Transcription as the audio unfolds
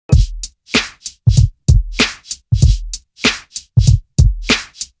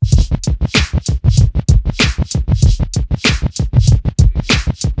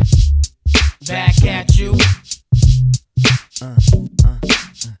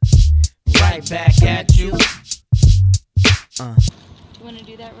right back at you. Do you want to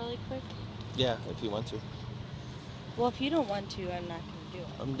do that really quick? Yeah, if you want to. Well, if you don't want to, I'm not going to do it.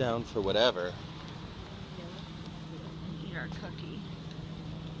 I'm down for whatever. Eat our cookie.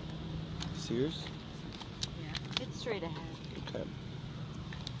 Sears? Yeah, it's straight ahead. Okay.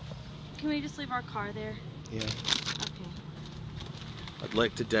 Can we just leave our car there? Yeah. Okay. I'd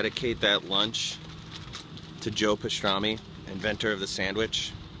like to dedicate that lunch to Joe Pastrami, inventor of the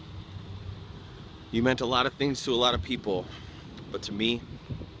sandwich. You meant a lot of things to a lot of people, but to me,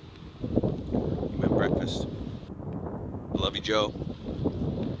 you meant breakfast. I love you, Joe.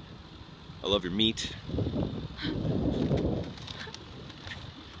 I love your meat.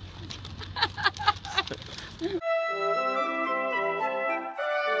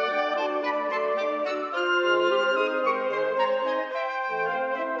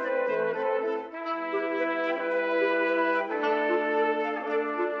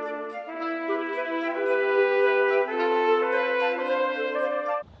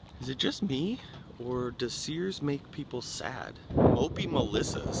 Is it just me, or does Sears make people sad? Mopey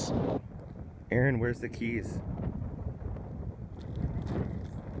Melissa's. Aaron, where's the keys?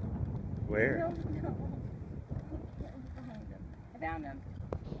 Where? I found them.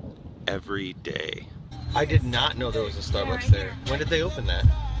 Every day. I did not know there was a Starbucks there. When did they open that?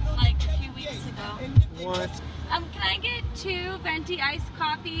 Like a few weeks ago. What? Can I get 2 venti iced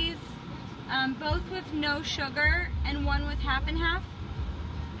coffees, both with no sugar and one with half and half?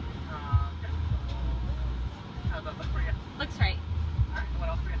 How's that look for you? Looks right. Alright, what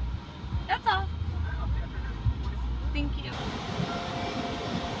else for you? That's all. Thank you.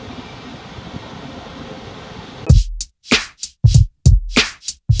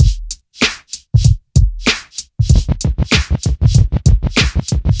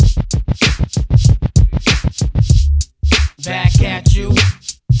 Back at you.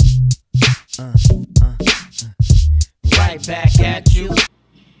 Right back at you.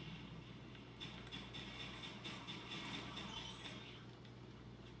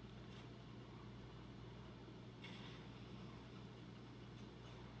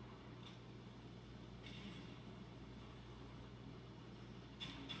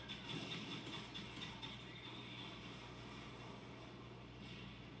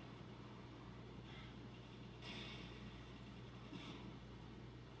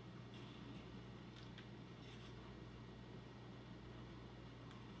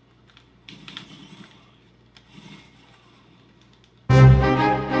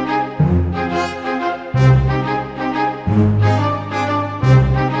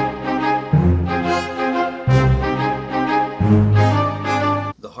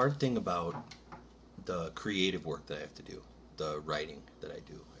 The hard thing about the creative work that I have to do, the writing that I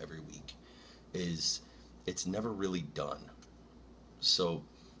do every week, is it's never really done. So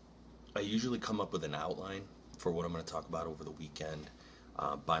I usually come up with an outline for what I'm going to talk about over the weekend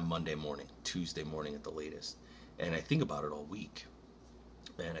by Monday morning, Tuesday morning at the latest. And I think about it all week.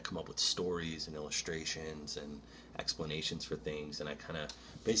 And I come up with stories and illustrations and explanations for things. And I kind of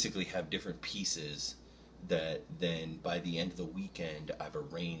basically have different pieces that then by the end of the weekend I've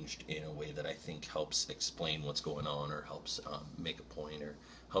arranged in a way that I think helps explain what's going on, or helps make a point, or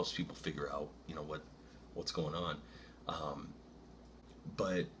helps people figure out, you know, what's going on.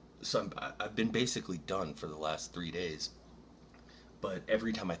 But so I've been basically done for the last 3 days. But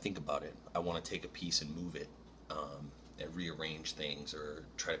every time I think about it, I want to take a piece and move it, and rearrange things, or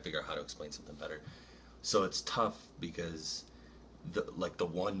try to figure out how to explain something better. So it's tough because the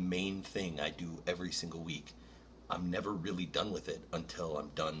one main thing I do every single week, I'm never really done with it until I'm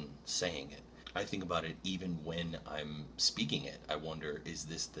done saying it. I think about it even when I'm speaking it. I wonder, is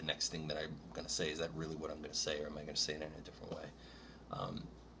this the next thing that I'm going to say? Is that really what I'm going to say, or am I going to say it in a different way?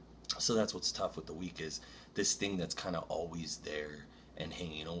 So that's what's tough with the week, is this thing that's kind of always there and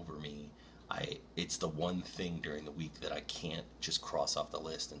hanging over me. It's the one thing during the week that I can't just cross off the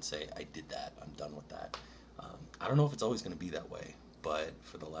list and say, I did that, I'm done with that. I don't know if it's always going to be that way, but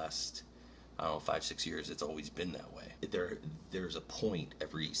for the last, I don't know, 5-6 years, it's always been that way. There's a point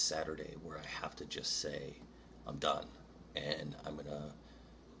every Saturday where I have to just say, I'm done, and I'm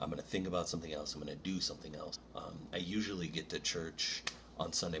gonna think about something else. I'm gonna do something else. I usually get to church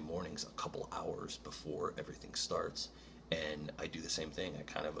on Sunday mornings a couple hours before everything starts, and I do the same thing. I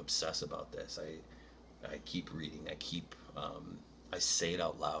kind of obsess about this. I keep reading. I say it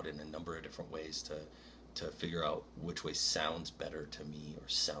out loud in a number of different ways to figure out which way sounds better to me, or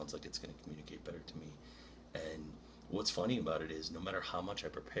sounds like it's going to communicate better to me. And what's funny about it is, no matter how much I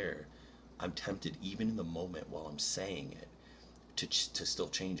prepare, I'm tempted, even in the moment while I'm saying it, to still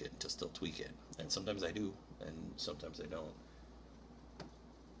change it, to still tweak it. And sometimes I do, and sometimes I don't.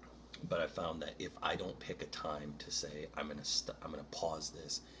 But I found that if I don't pick a time to say I'm gonna pause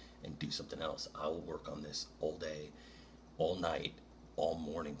this and do something else, I will work on this all day, all night, all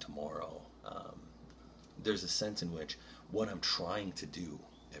morning tomorrow. There's a sense in which what I'm trying to do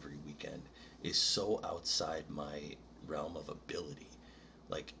every weekend is so outside my realm of ability.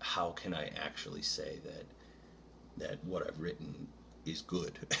 Like, how can I actually say that what I've written is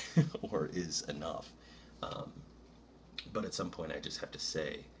good or is enough? But at some point, I just have to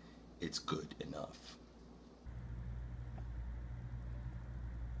say it's good enough.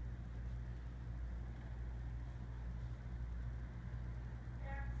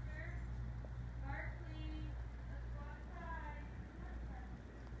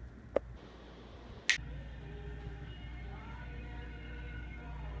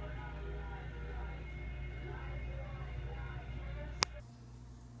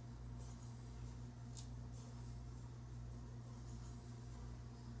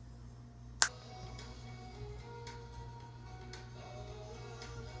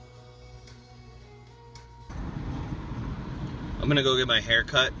 I'm gonna go get my hair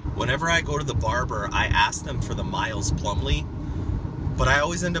cut. Whenever I go to the barber, I ask them for the Miles Plumley, but I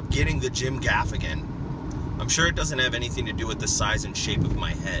always end up getting the Jim Gaffigan. I'm sure it doesn't have anything to do with the size and shape of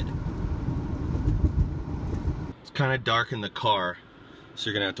my head. It's kind of dark in the car, so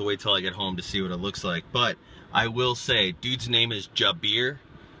you're gonna have to wait till I get home to see what it looks like. But I will say, dude's name is Jabir,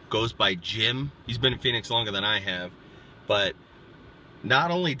 goes by Jim. He's been in Phoenix longer than I have, but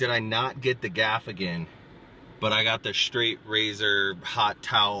not only did I not get the Gaffigan, but I got the straight razor hot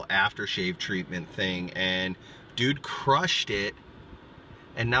towel aftershave treatment thing, and dude crushed it,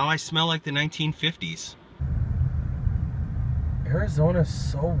 and now I smell like the 1950s. Arizona's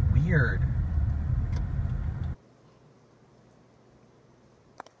so weird.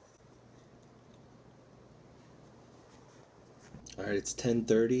 All right, it's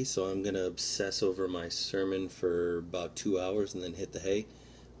 10:30, so I'm gonna obsess over my sermon for about 2 hours and then hit the hay.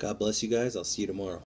 God bless you guys. I'll see you tomorrow.